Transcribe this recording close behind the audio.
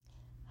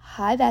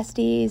Hi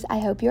besties, I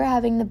hope you're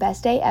having the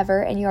best day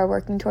ever and you are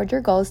working toward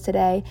your goals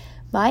today.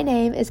 My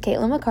name is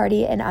Caitlin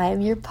McCarty and I am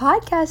your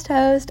podcast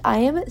host. I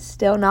am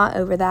still not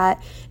over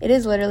that. It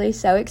is literally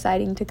so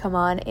exciting to come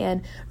on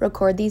and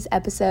record these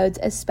episodes,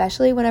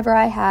 especially whenever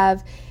I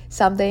have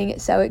something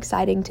so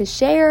exciting to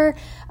share.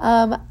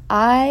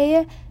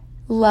 I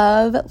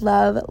love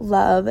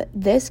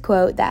this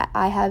quote that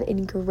I have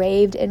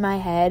engraved in my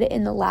head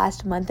in the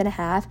last month and a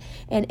half,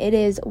 and it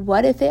is,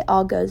 what if it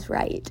all goes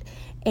right?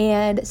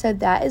 And so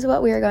that is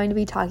what we are going to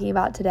be talking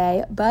about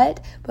today. But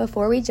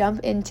before we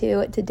jump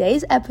into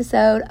today's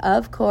episode,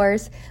 of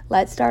course,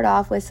 let's start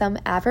off with some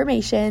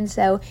affirmations.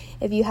 So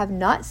if you have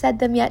not said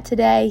them yet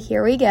today,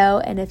 here we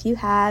go. And if you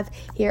have,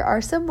 here are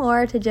some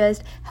more to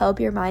just help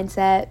your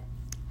mindset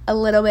a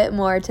little bit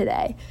more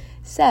today.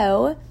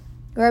 So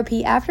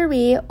repeat after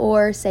me,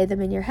 or say them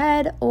in your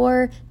head,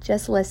 or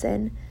just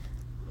listen.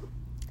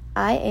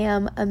 I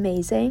am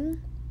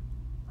amazing.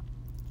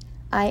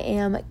 I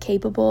am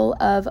capable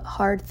of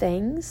hard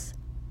things.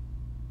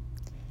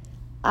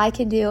 I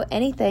can do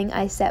anything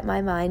I set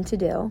my mind to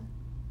do.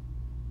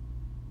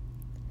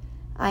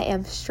 I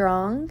am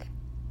strong.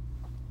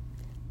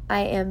 I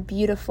am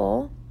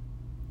beautiful.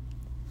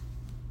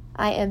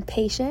 I am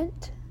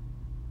patient.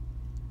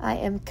 I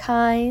am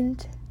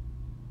kind.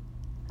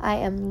 I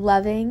am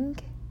loving.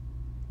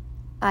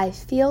 I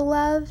feel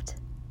loved.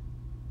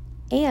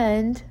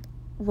 And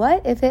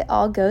what if it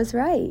all goes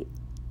right?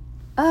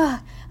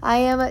 I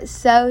am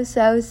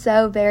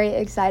so very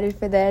excited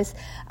for this.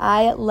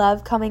 I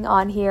love coming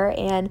on here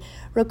and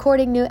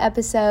recording new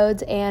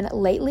episodes, and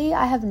lately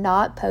I have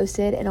not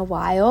posted in a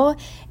while,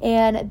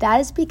 and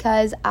that is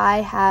because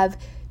I have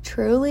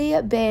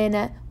truly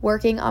been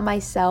working on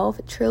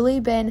myself, truly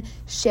been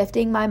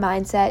shifting my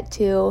mindset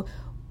to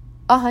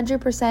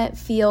 100%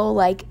 feel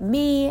like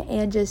me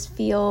and just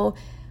feel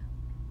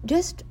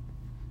just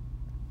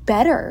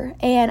better.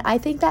 And I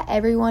think that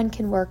everyone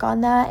can work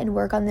on that and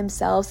work on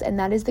themselves, and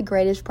that is the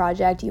greatest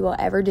project you will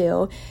ever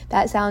do.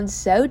 That sounds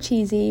so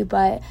cheesy,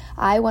 but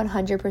I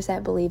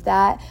 100% believe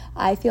that.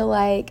 I feel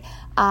like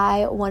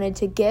I wanted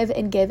to give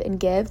and give and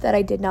give, that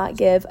I did not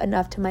give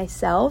enough to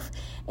myself.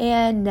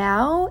 And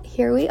now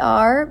here we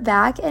are,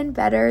 back and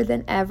better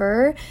than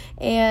ever,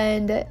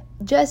 and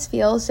just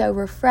feel so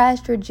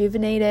refreshed,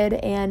 rejuvenated,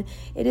 and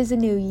it is a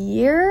new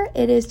year.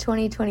 It is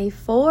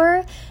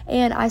 2024,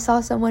 and I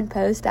saw someone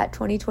post that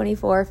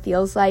 2024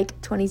 feels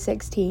like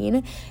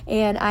 2016,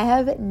 and I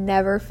have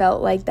never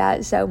felt like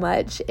that so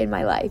much in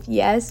my life.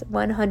 Yes,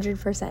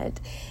 100%.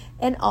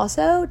 And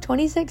also,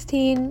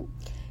 2016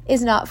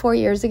 is not 4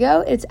 years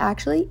ago. It's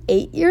actually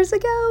 8 years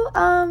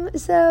ago.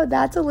 So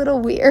that's a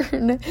little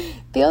weird.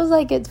 Feels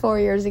like it's 4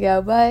 years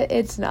ago, but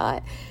it's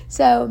not.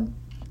 So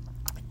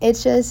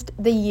it's just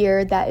the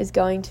year that is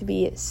going to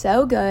be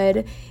so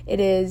good. It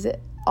is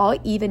all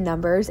even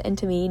numbers, and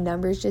to me,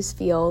 numbers just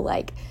feel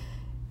like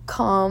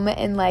calm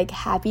and like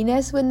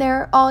happiness when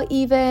they're all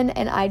even,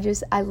 and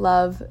I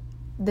love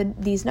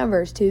these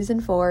numbers. 2s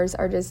and 4s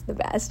are just the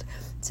best.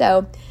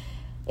 So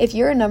if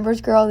you're a numbers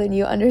girl, then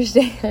you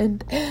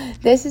understand.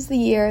 This is the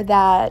year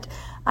that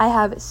I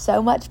have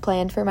so much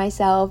planned for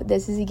myself.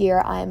 This is a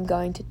year I'm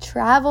going to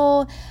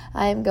travel.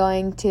 I'm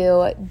going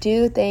to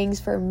do things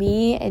for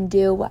me and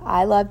do what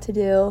I love to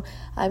do.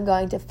 I'm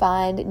going to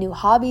find new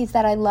hobbies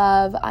that I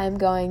love. I'm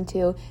going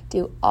to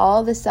do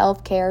all the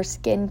self-care,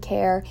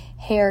 skincare,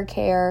 hair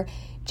care,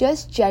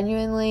 just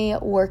genuinely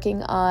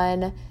working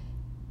on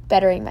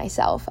bettering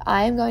myself.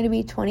 I am going to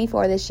be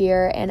 24 this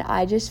year, and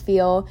I just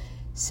feel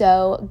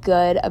so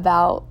good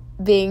about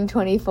being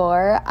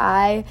 24.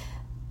 I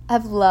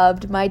have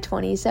loved my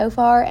 20s so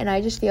far, and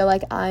I just feel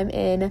like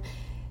I'm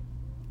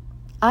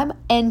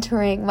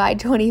entering my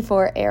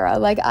 24 era.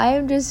 Like, I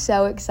am just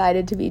so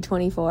excited to be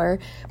 24.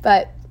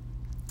 But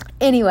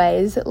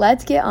anyways,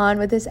 let's get on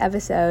with this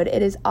episode.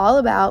 It is all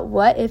about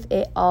what if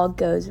it all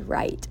goes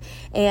right.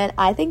 And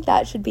I think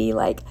that should be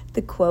like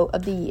the quote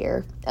of the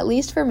year, at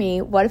least for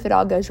me. What if it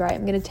all goes right?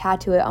 I'm going to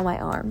tattoo it on my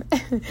arm.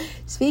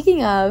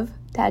 Speaking of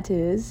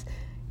tattoos,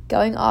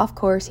 going off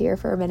course here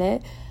for a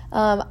minute,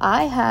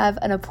 I have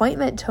an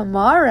appointment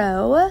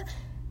tomorrow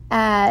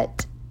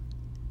at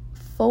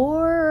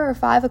 4 or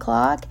 5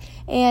 o'clock,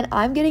 and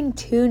I'm getting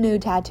 2 new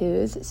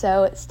tattoos,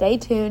 so stay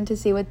tuned to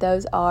see what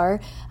those are.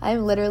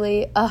 I'm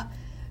literally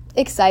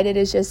excited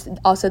is just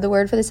also the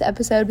word for this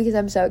episode, because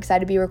I'm so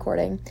excited to be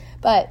recording.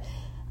 But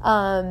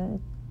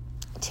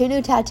 2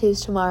 new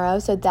tattoos tomorrow,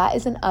 so that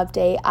is an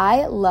update.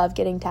 I love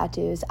getting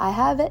tattoos. I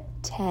have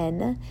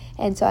 10,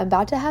 and so I'm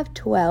about to have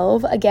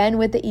 12. Again,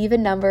 with the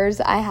even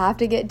numbers, I have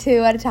to get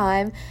 2 at a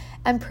time.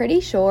 I'm pretty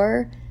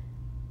sure,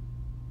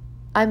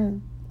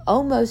 I'm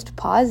almost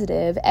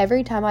positive,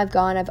 every time I've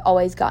gone, I've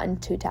always gotten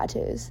 2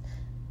 tattoos.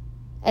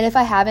 And if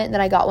I haven't,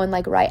 then I got one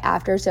like right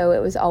after, so it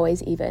was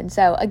always even.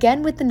 So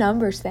again, with the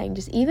numbers thing,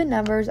 just even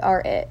numbers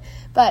are it.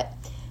 But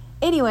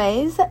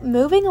anyways,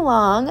 moving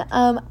along,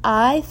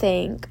 I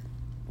think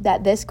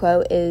that this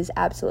quote is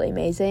absolutely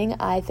amazing.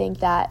 I think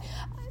that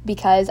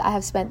because I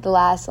have spent the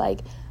last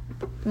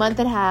month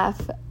and a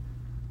half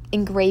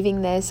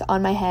engraving this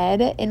on my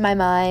head, in my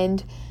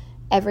mind,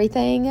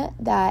 everything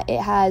that it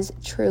has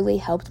truly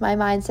helped my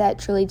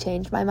mindset, truly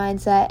changed my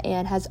mindset,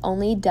 and has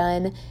only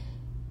done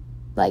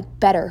like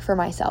better for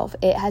myself.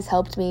 It has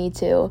helped me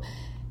to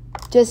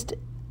just,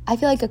 I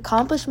feel like,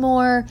 accomplish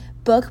more,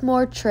 book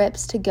more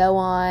trips to go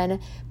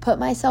on, put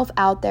myself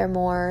out there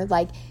more,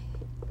 like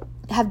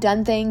have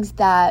done things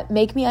that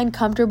make me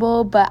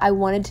uncomfortable, but I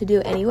wanted to do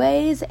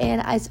anyways.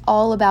 And it's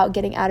all about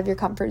getting out of your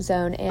comfort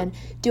zone and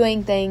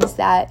doing things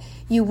that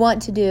you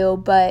want to do,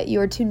 but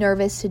you're too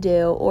nervous to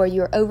do, or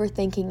you're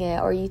overthinking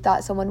it, or you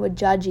thought someone would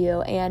judge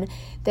you. And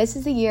this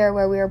is a year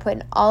where we are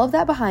putting all of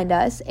that behind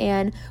us,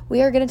 and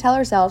we are going to tell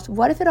ourselves,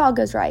 what if it all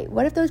goes right?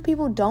 What if those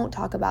people don't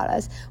talk about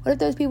us? What if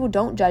those people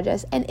don't judge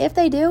us? And if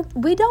they do,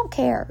 we don't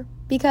care,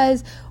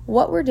 because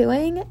what we're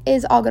doing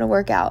is all going to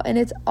work out and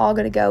it's all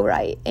going to go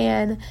right.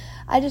 And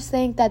I just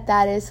think that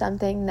that is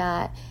something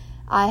that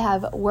I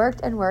have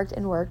worked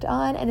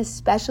on, and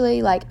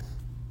especially like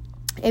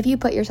if you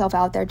put yourself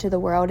out there to the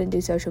world and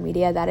do social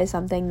media, that is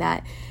something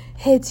that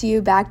hits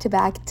you back to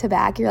back to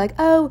back. You're like,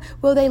 oh,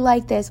 will they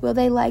like this? Will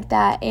they like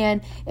that?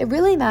 And it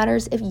really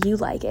matters if you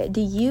like it.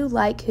 Do you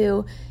like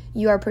who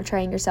you are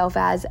portraying yourself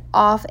as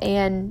off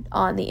and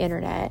on the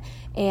internet?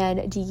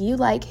 And do you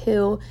like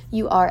who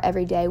you are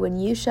every day when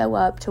you show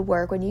up to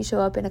work, when you show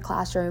up in a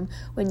classroom,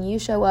 when you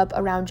show up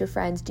around your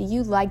friends? Do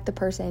you like the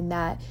person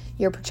that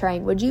you're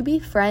portraying? Would you be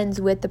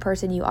friends with the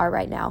person you are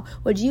right now?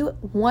 Would you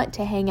want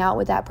to hang out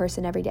with that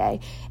person every day?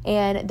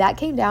 And that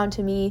came down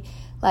to me,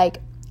 like,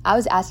 I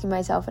was asking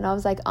myself, and I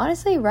was like,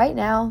 honestly, right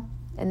now,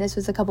 and this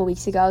was a couple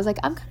weeks ago, I was like,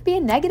 I'm kind of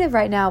being negative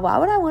right now. Why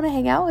would I want to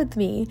hang out with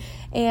me?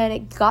 And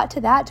it got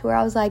to that to where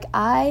I was like,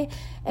 I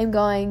am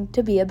going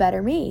to be a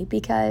better me,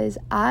 because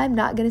I'm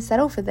not going to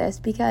settle for this,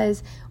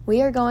 because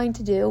we are going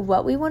to do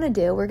what we want to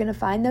do. We're going to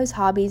find those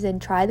hobbies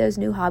and try those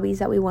new hobbies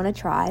that we want to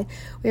try.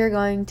 We are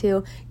going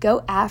to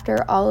go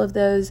after all of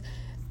those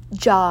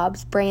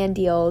jobs, brand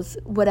deals,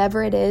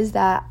 whatever it is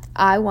that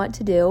I want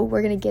to do.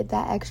 We're going to get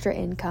that extra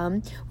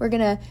income. We're going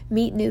to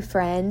meet new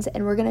friends,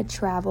 and we're going to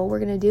travel. We're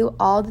going to do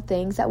all the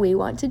things that we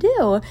want to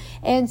do.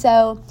 And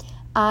so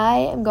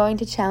I am going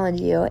to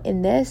challenge you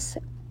in this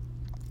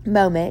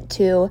moment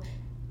to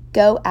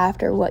go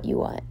after what you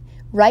want.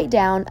 Write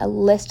down a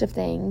list of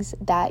things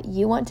that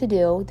you want to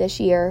do this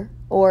year,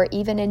 or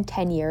even in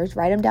 10 years.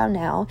 Write them down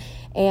now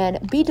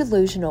and be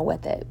delusional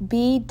with it.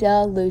 Be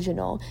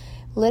delusional.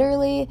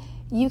 Literally,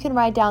 you can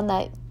write down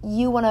that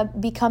you want to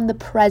become the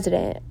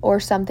president or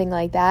something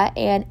like that,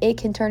 and it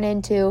can turn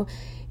into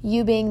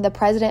you being the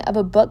president of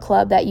a book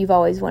club that you've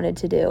always wanted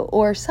to do,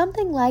 or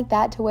something like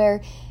that, to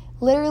where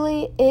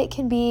literally it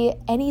can be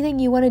anything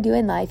you want to do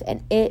in life,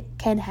 and it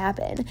can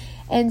happen.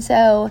 And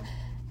so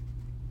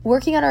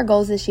working on our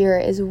goals this year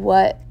is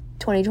what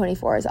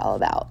 2024 is all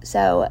about.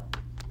 So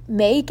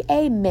make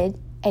a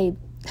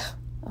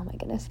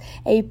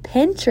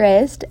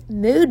Pinterest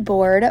mood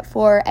board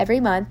for every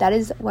month. That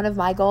is one of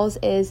my goals,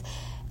 is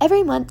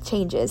every month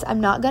changes.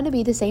 I'm not going to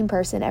be the same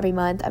person every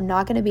month. I'm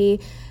not going to be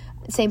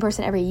the same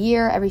person every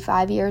year, every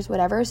 5 years,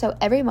 whatever. So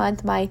every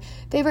month my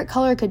favorite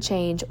color could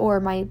change, or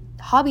my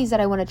hobbies that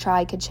I want to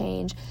try could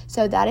change.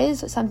 So that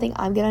is something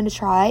I'm going to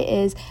try,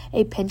 is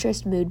a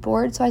Pinterest mood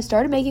board. So I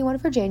started making one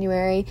for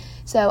January.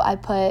 So I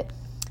put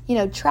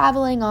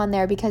traveling on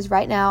there, because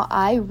right now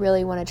I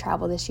really want to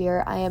travel this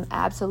year. I am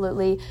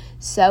absolutely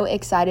so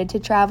excited to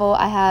travel.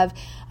 I have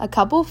a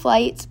couple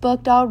flights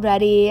booked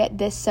already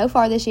so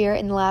far this year.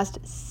 In the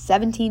last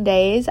 17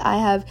 days, I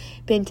have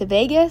been to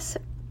Vegas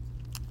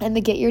and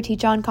the Get Your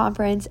Teach On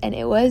conference, and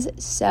it was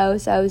so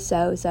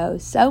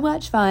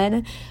much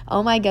fun.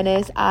 Oh my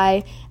goodness,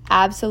 I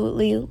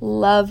absolutely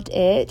loved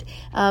it.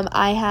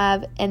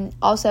 And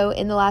also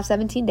in the last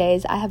 17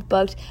 days, I have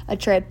booked a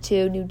trip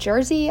to New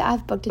Jersey.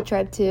 I've booked a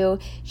trip to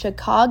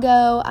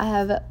Chicago.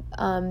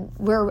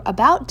 We're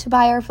about to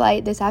buy our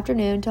flight this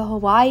afternoon to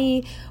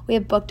Hawaii. We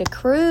have booked a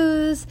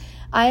cruise.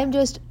 I am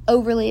just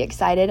overly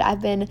excited.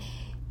 I've been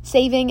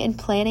saving and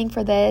planning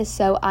for this,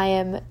 so I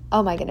am,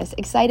 oh my goodness,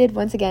 excited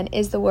once again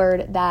is the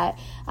word that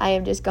I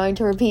am just going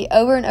to repeat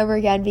over and over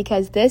again,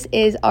 because this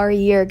is our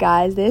year,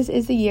 guys. This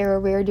is the year where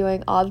we are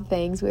doing all the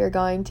things. We are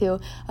going to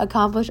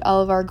accomplish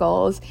all of our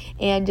goals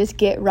and just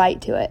get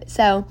right to it.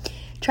 So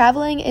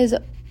traveling is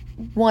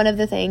one of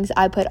the things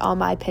I put on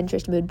my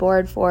Pinterest mood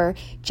board for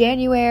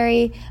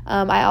January.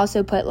 I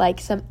also put like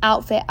some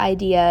outfit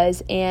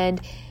ideas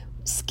and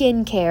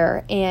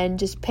skincare and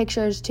just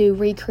pictures to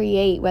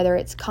recreate, whether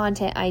it's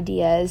content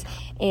ideas.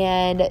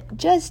 And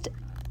just,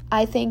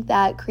 I think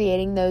that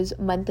creating those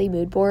monthly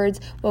mood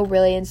boards will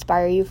really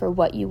inspire you for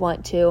what you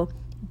want to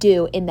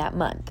do in that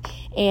month.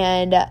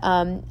 And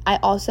I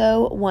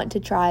also want to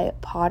try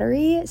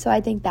pottery, so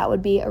I think that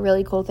would be a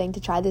really cool thing to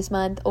try this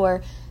month,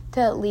 or to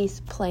at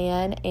least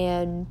plan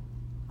and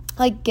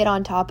like get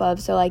on top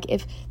of. So like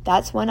if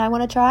that's one I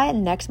want to try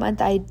and next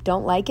month I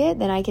don't like it,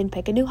 then I can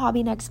pick a new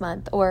hobby next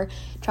month or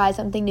try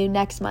something new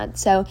next month.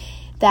 So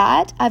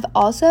that,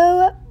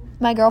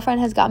 my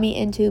girlfriend has got me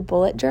into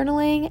bullet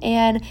journaling,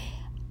 and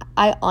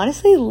I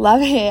honestly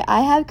love it.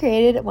 I have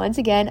created, once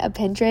again, a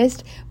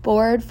Pinterest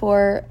board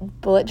for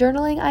bullet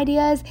journaling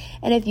ideas.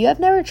 And if you have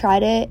never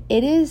tried it,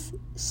 it is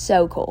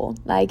so cool.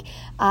 Like,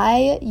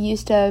 I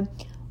used to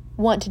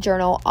want to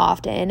journal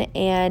often,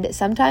 and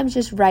sometimes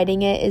just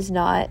writing it is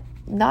not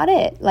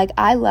it. Like,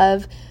 I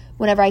love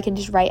whenever I can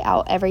just write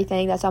out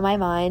everything that's on my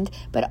mind,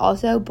 but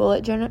also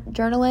bullet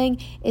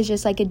journaling is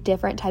just like a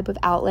different type of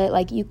outlet,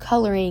 like you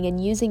coloring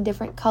and using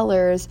different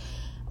colors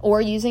or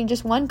using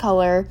just one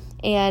color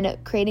and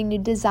creating new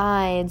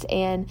designs.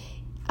 And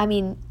I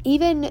mean,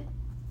 even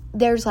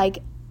there's like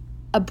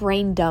a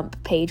brain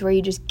dump page where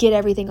you just get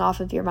everything off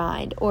of your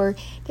mind, or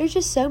there's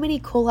just so many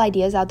cool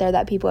ideas out there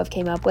that people have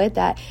came up with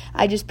that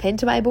I just pin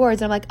to my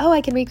boards, and I'm like, oh, I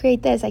can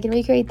recreate this,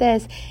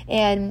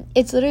 and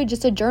it's literally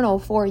just a journal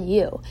for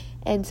you.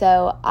 And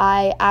so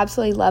I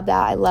absolutely love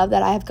that. I love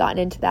that I have gotten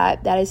into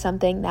that. That is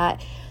something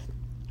that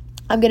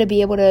I'm going to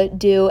be able to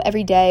do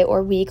every day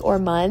or week or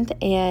month,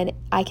 and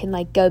I can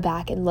like go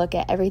back and look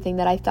at everything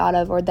that I thought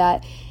of or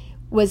that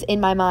was in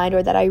my mind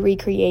or that I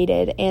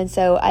recreated. And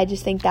so I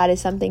just think that is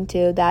something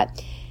too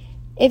that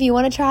if you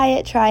want to try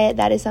it.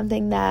 That is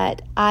something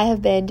that I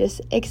have been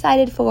just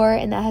excited for,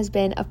 and that has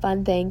been a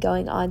fun thing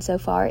going on so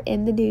far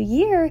in the new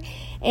year.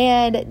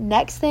 And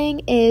next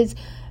thing is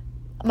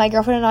my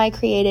girlfriend and I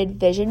created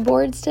vision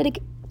boards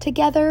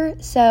together.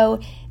 So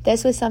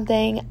this was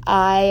something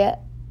I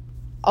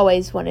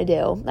always want to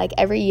do. Like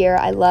every year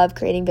I love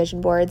creating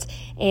vision boards,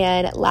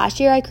 and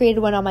last year I created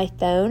one on my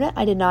phone.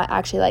 I did not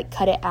actually like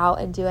cut it out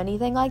and do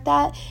anything like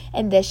that.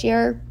 And this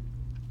year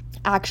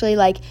actually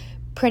like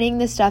printing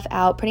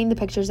the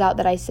pictures out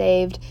that I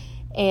saved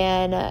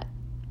and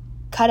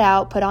cut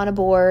out, put on a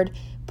board,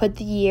 put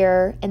the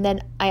year, and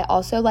then I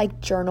also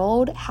like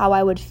journaled how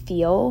I would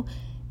feel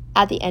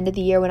at the end of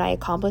the year when I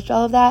accomplished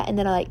all of that, and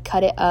then I like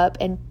cut it up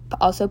and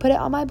also put it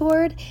on my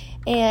board.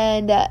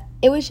 And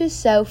it was just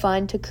so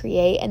fun to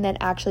create and then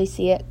actually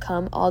see it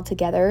come all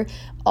together.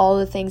 All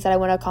the things that I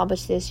want to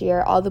accomplish this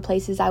year, all the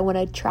places I want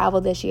to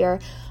travel this year,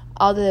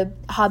 all the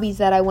hobbies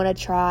that I want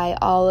to try,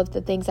 all of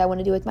the things I want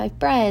to do with my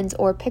friends,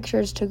 or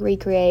pictures to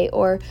recreate,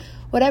 or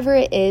whatever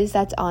it is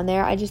that's on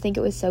there. I just think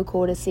it was so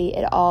cool to see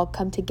it all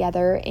come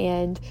together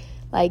and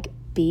like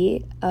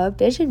be a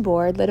vision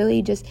board.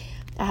 Literally just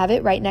I have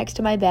it right next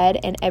to my bed,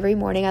 and every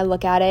morning I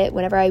look at it.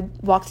 Whenever I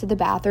walk to the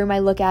bathroom, I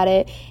look at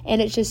it,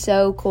 and it's just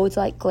so cool to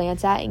like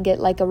glance at and get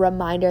like a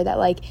reminder that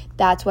like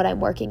that's what I'm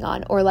working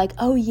on, or like,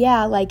 oh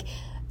yeah, like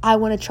I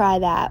want to try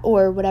that,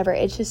 or whatever.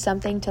 It's just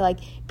something to like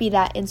be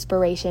that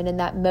inspiration and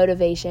that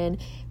motivation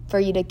for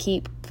you to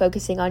keep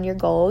focusing on your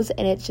goals.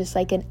 And it's just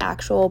like an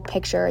actual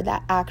picture,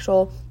 that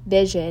actual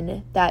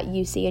vision that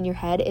you see in your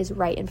head is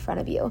right in front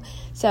of you.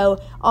 So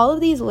all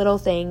of these little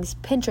things,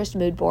 Pinterest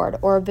mood board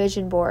or a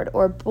vision board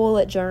or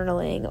bullet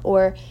journaling,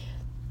 or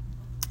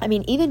I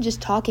mean, even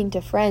just talking to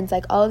friends,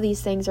 like all of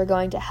these things are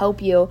going to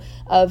help you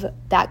of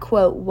that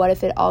quote, what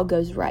if it all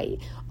goes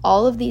right?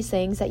 All of these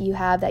things that you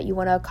have that you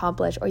want to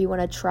accomplish or you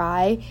want to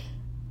try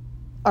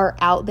are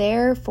out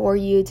there for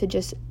you to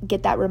just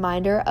get that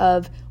reminder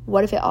of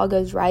what if it all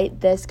goes right?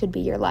 This could be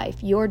your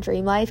life. Your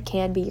dream life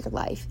can be your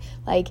life.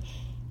 Like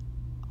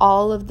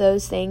all of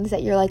those things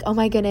that you're like, oh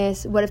my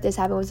goodness, what if this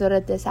happens? What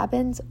if this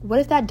happens? What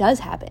if that does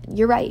happen?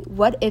 You're right.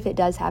 What if it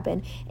does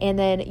happen? And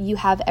then you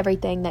have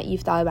everything that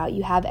you've thought about.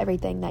 You have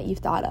everything that you've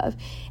thought of.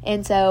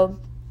 And so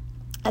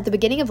at the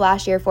beginning of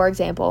last year, for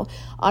example,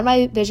 on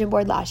my vision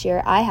board last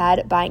year, I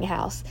had buying a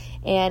house.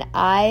 And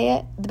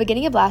the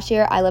beginning of last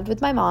year, I lived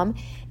with my mom,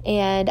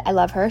 and I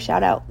love her.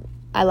 Shout out.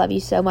 I love you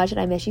so much,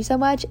 and I miss you so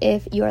much.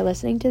 If you are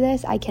listening to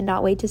this, I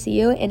cannot wait to see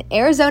you in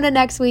Arizona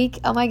next week.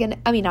 Oh my goodness.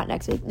 I mean, not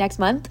next week, next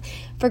month.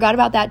 Forgot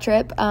about that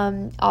trip.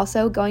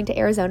 Also going to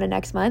Arizona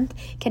next month.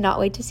 Cannot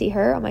wait to see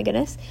her. Oh my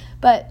goodness.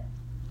 But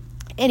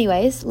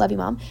anyways, love you,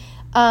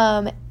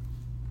 Mom.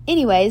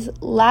 Anyways,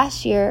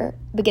 last year,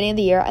 beginning of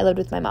the year, I lived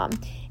with my mom.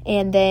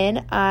 And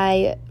then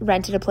I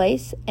rented a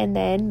place, and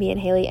then me and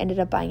Haley ended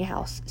up buying a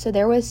house. So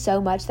there was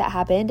so much that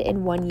happened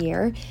in 1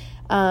 year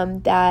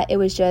that it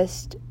was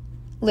just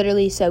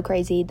literally so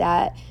crazy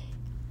that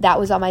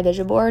was on my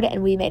vision board,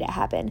 and we made it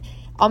happen.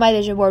 On my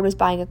vision board was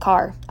buying a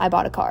car. I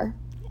bought a car.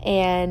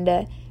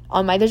 And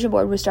on my vision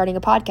board was starting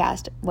a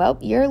podcast. Well,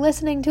 you're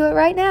listening to it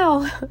right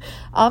now.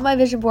 On my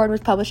vision board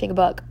was publishing a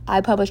book.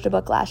 I published a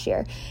book last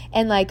year.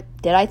 And like,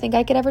 did I think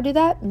I could ever do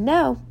that?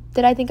 No.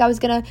 Did I think I was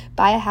going to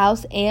buy a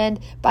house and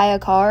buy a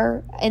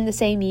car in the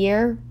same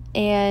year?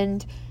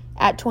 And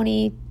I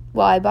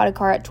bought a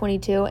car at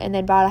 22 and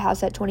then bought a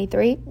house at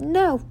 23?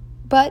 No.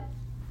 But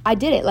I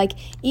did it. Like,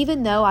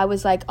 even though I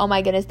was like, oh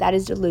my goodness, that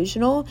is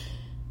delusional,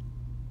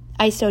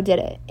 I still did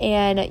it,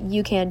 and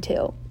you can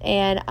too.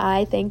 And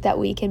I think that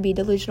we can be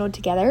delusional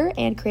together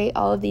and create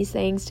all of these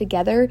things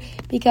together,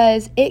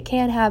 because it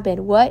can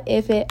happen. What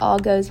if it all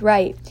goes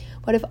right?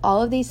 What if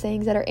all of these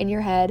things that are in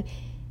your head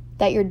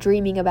that you're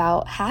dreaming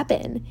about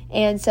happen?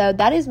 And so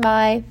that is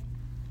my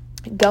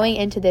going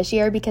into this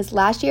year, because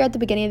last year at the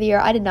beginning of the year,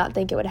 I did not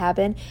think it would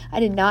happen. I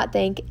did not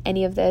think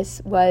any of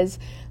this was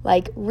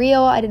like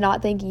real. I did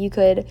not think you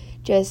could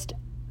just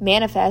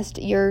manifest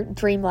your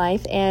dream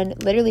life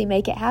and literally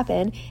make it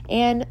happen.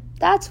 And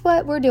that's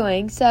what we're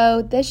doing.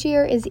 So this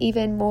year is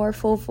even more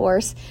full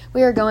force.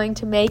 We are going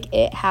to make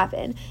it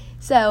happen.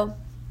 So,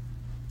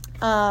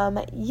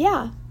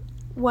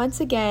 once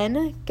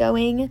again,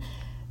 going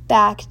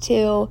back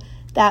to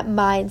that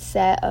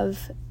mindset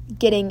of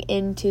getting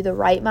into the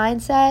right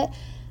mindset,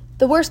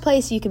 the worst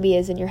place you can be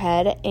is in your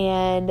head,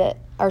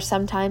 or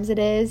sometimes it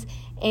is,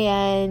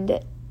 and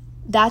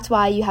that's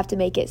why you have to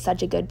make it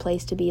such a good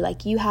place to be.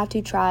 Like, you have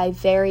to try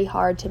very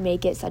hard to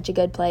make it such a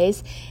good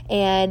place,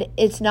 and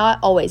it's not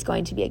always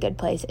going to be a good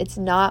place. It's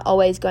not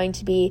always going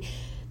to be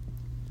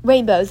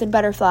rainbows and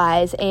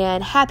butterflies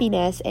and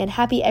happiness and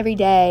happy every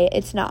day.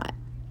 It's not.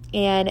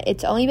 And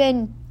it's only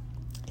been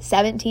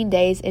 17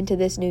 days into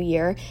this new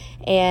year,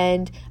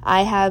 and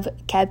I have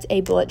kept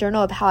a bullet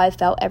journal of how I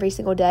felt every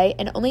single day,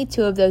 and only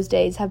 2 of those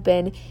days have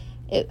been,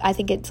 I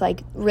think it's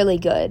like really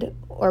good,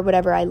 or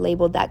whatever I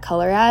labeled that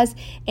color as.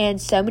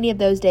 And so many of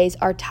those days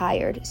are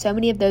tired. So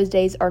many of those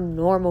days are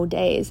normal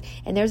days,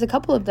 and there's a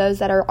couple of those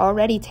that are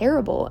already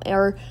terrible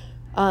or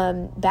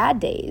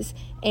bad days,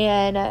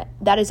 and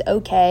that is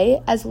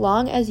okay as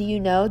long as you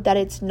know that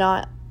it's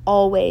not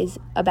always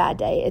a bad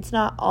day. It's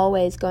not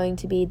always going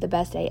to be the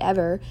best day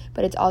ever,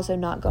 but it's also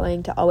not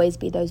going to always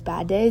be those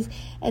bad days.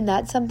 And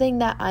that's something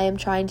that I am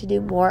trying to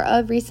do more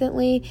of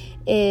recently,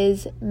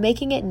 is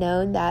making it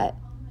known that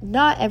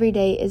not every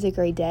day is a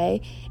great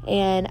day.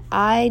 And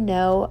I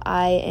know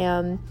I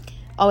am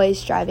always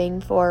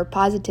striving for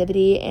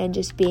positivity and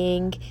just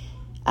being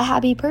a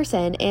happy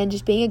person and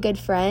just being a good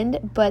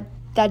friend, but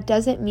that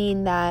doesn't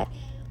mean that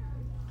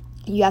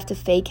you have to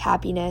fake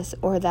happiness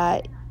or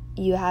that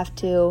you have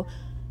to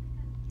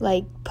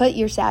put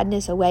your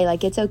sadness away.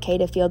 Like, it's okay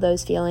to feel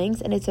those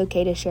feelings, and it's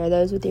okay to share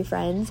those with your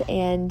friends.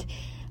 And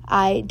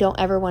I don't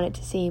ever want it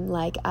to seem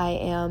like I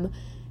am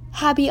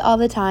happy all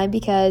the time,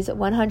 because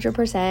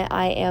 100%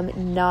 I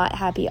am not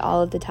happy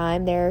all of the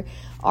time. There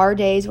are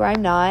days where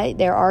I'm not.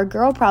 There are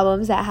girl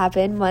problems that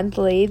happen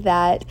monthly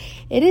that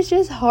it is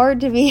just hard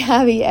to be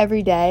happy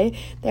every day.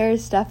 There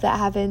is stuff that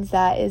happens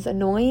that is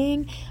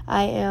annoying.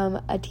 I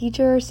am a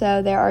teacher,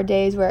 so there are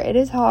days where it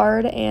is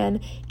hard and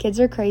kids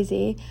are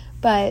crazy,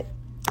 but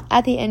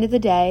at the end of the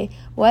day,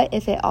 what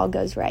if it all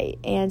goes right?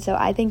 And so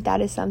I think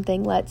that is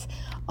something let's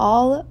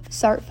all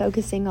start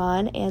focusing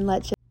on, and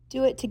let's just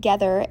do it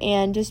together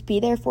and just be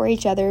there for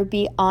each other,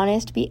 be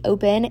honest, be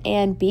open,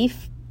 and be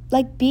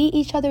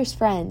each other's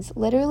friends.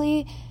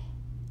 Literally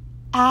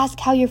ask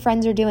how your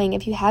friends are doing.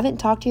 If you haven't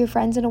talked to your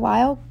friends in a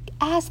while,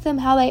 ask them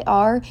how they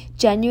are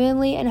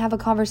genuinely and have a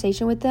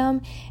conversation with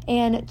them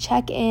and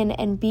check in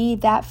and be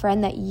that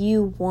friend that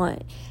you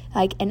want.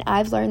 And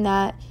I've learned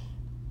that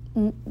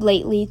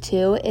lately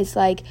too. Is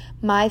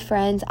my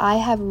friends, I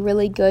have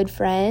really good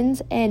friends,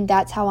 and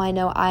that's how I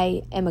know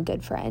I am a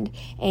good friend.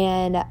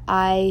 And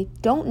I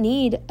don't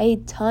need a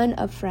ton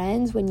of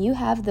friends. When you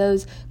have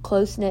those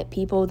close-knit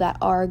people that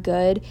are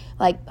good,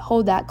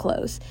 hold that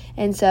close.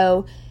 And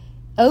so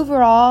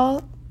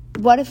overall,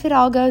 what if it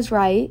all goes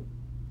right?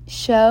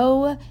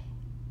 Show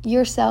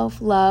yourself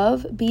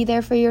love, be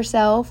there for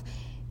yourself,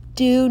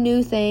 do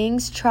new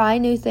things, try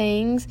new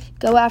things,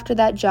 go after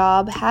that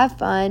job, have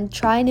fun,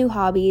 try new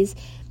hobbies,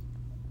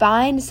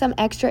 find some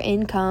extra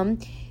income,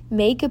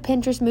 make a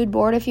Pinterest mood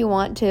board if you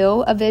want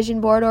to, a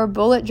vision board or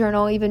bullet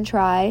journal, even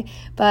try,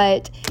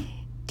 but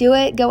do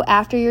it. Go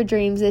after your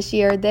dreams this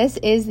year. This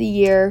is the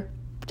year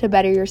to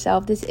better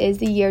yourself. This is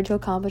the year to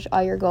accomplish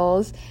all your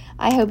goals.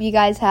 I hope you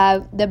guys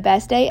have the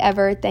best day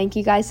ever. Thank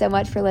you guys so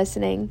much for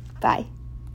listening. Bye.